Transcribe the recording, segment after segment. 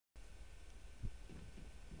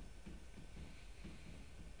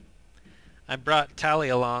I brought Tally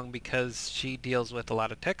along because she deals with a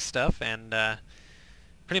lot of tech stuff, and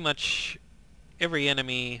pretty much every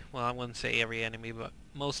enemy, well, I wouldn't say every enemy, but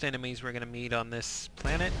most enemies we're going to meet on this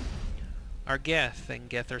planet are Geth, and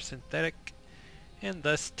Geth are synthetic, and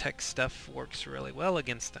thus tech stuff works really well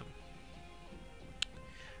against them,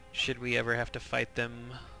 should we ever have to fight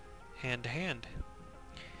them hand to hand.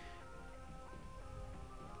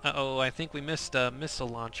 Uh-oh, I think we missed a missile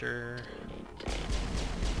launcher.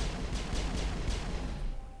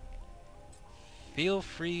 Feel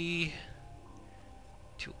free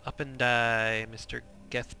to up and die, Mr.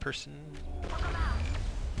 Geth person.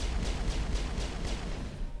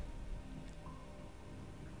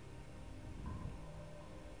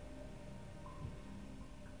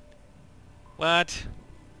 What?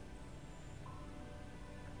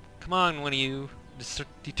 Come on, one of you.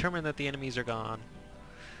 Determine that the enemies are gone.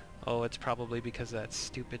 Oh, it's probably because of that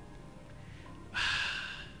stupid...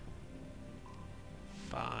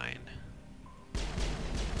 Fine.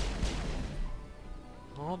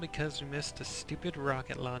 All because we missed a stupid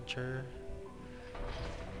rocket launcher.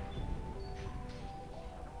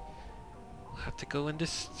 We'll have to go and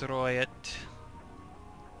destroy it.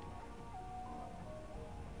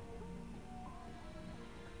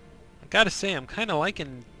 I gotta say, I'm kinda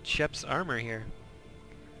liking Shep's armor here.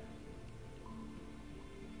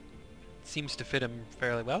 Seems to fit him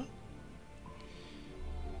fairly well.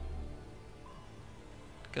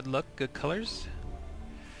 Good look, good colors.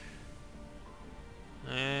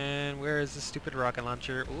 And where is the stupid rocket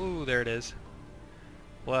launcher? Ooh, there it is.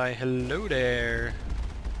 Why, hello there.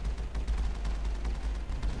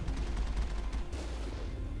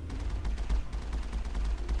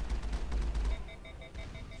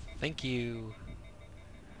 Thank you.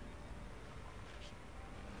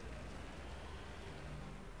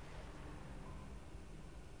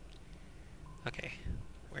 Okay,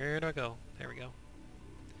 where do I go? There we go.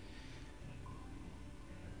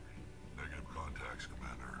 Negative contacts,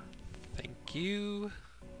 Commander. Thank you.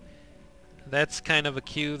 That's kind of a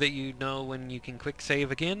cue that you know when you can quick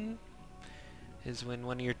save again, is when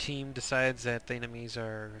one of your team decides that the enemies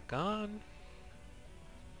are gone.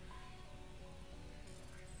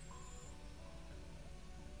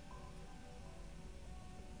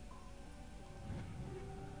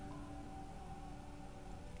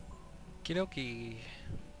 Okie dokie.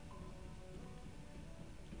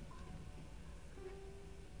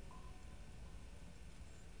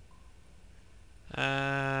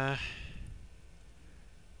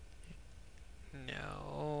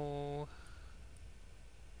 No.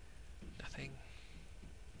 Nothing.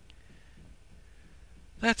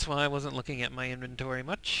 That's why I wasn't looking at my inventory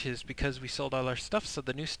much, is because we sold all our stuff, so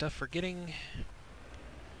the new stuff we're getting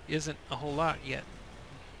isn't a whole lot yet.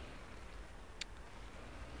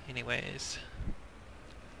 Anyways.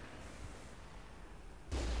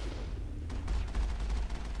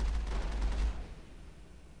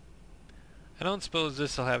 I don't suppose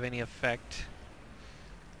this will have any effect,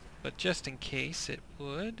 but just in case it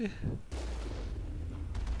would.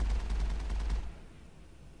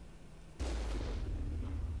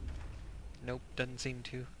 Nope, doesn't seem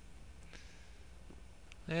to.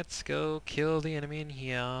 Let's go kill the enemy in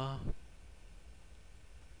here. I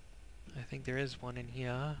think there is one in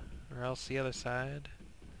here, or else the other side.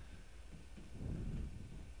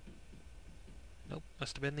 Nope,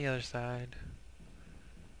 must have been the other side.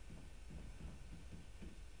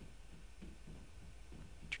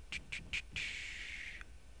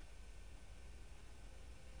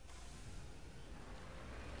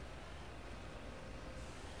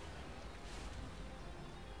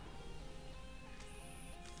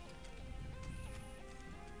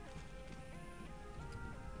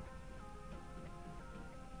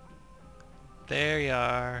 There you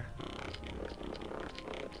are.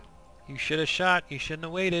 You should have shot. You shouldn't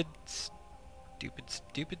have waited. Stupid,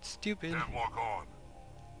 stupid, stupid. Can't walk on.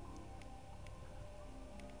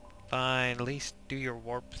 Fine, at least do your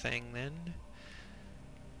warp thing then.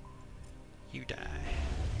 You die.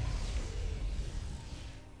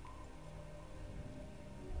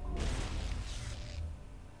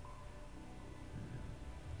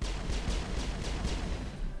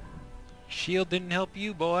 Shield didn't help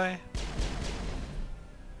you, boy.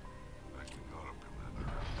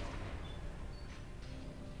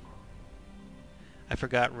 I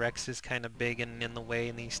forgot Rex is kind of big and in the way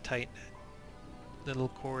in these tight little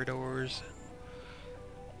corridors.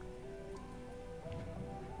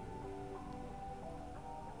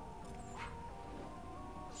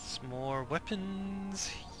 Some more weapons.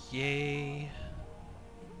 Yay.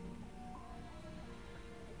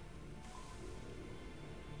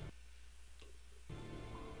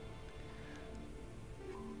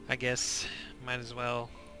 I guess might as well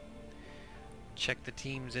check the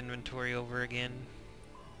team's inventory over again.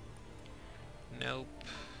 Nope.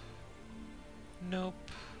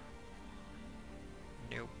 Nope.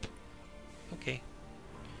 Nope. Okay.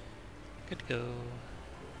 Good to go.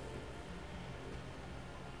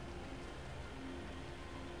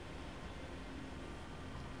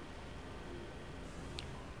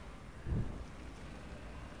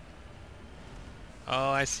 Oh,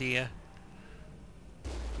 I see ya.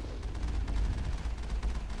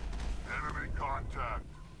 Enemy contact.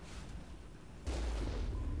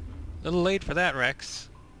 Little late for that, Rex.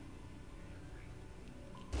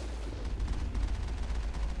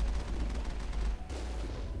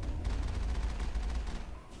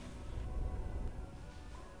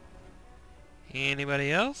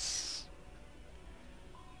 Anybody else?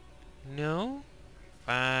 No?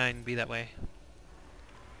 Fine, be that way.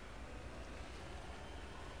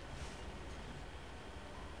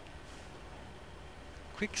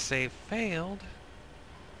 Quick save failed?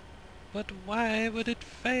 But why would it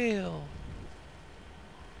fail?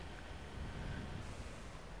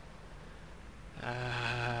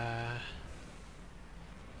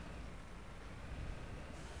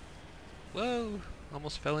 Whoa!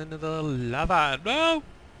 Almost fell into the lava. No!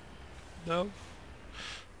 No.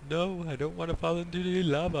 No, I don't want to fall into the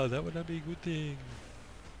lava. That would not be a good thing.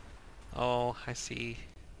 Oh, I see.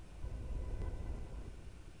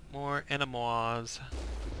 More enemas.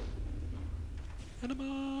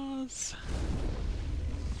 Enemas!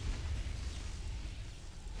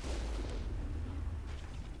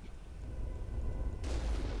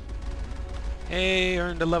 Hey,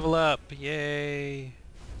 earned a level up. Yay.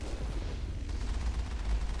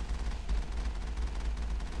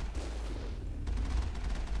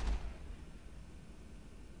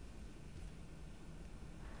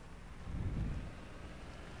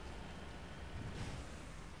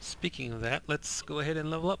 Speaking of that, let's go ahead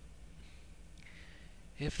and level up.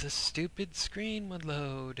 If the stupid screen would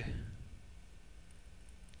load.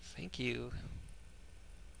 Thank you.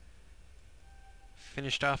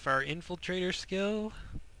 Finished off our infiltrator skill.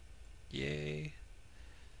 Yay.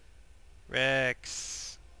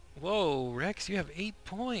 Rex. Whoa, Rex, you have 8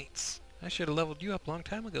 points. I should have leveled you up a long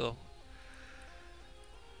time ago.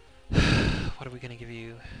 What are we gonna give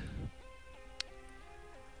you?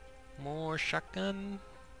 More shotgun.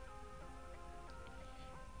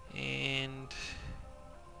 And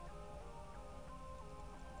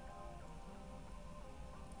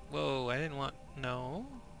whoa, I didn't want... No.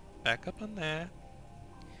 Back up on that.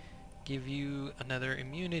 Give you another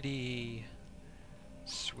immunity.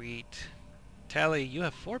 Sweet. Tally, you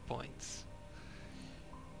have 4 points.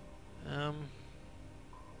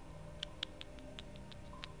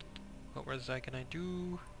 What was I gonna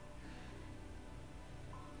do?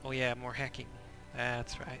 Oh yeah, more hacking.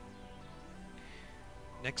 That's right.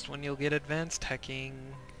 Next one you'll get advanced hacking.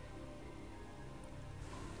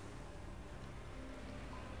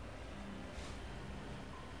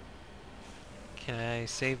 Can I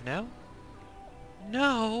save now?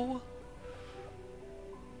 No!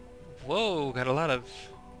 Whoa, got a lot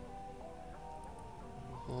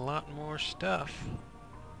more stuff.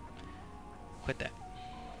 Quit that.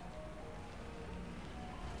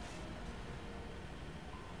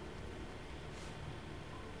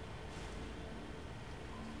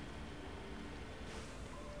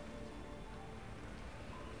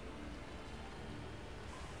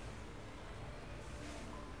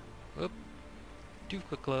 Whoop. Too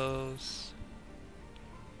quick close.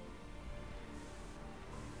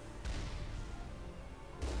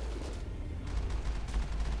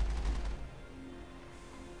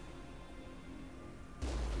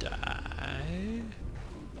 Die.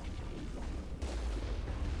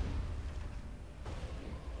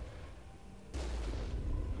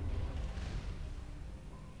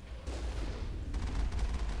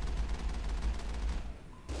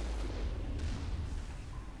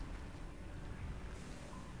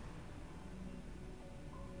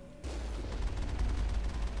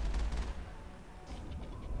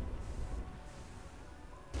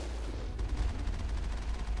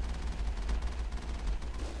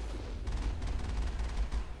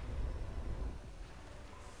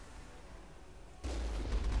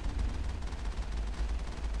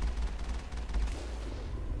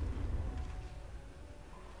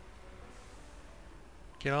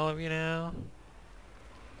 Get all of you now.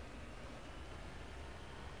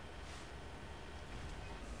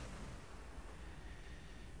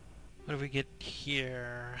 What do we get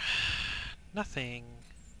here? Nothing.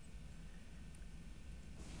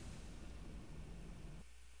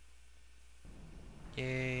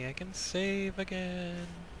 Yay, I can save again.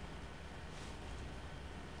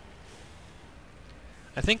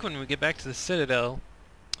 I think when we get back to the Citadel,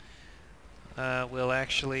 we'll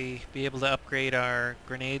actually be able to upgrade our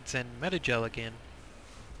grenades and metagel again.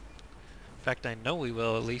 In fact, I know we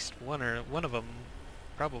will, at least one of them,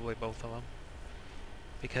 probably both of them,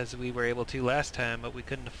 because we were able to last time, but we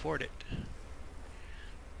couldn't afford it.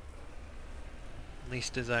 At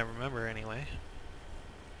least as I remember, anyway.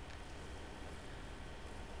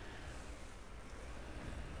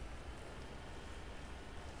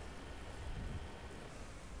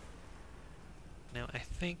 Now, I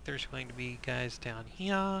think there's going to be guys down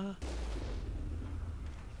here.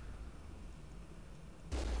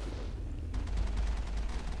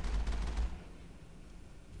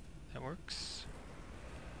 That works.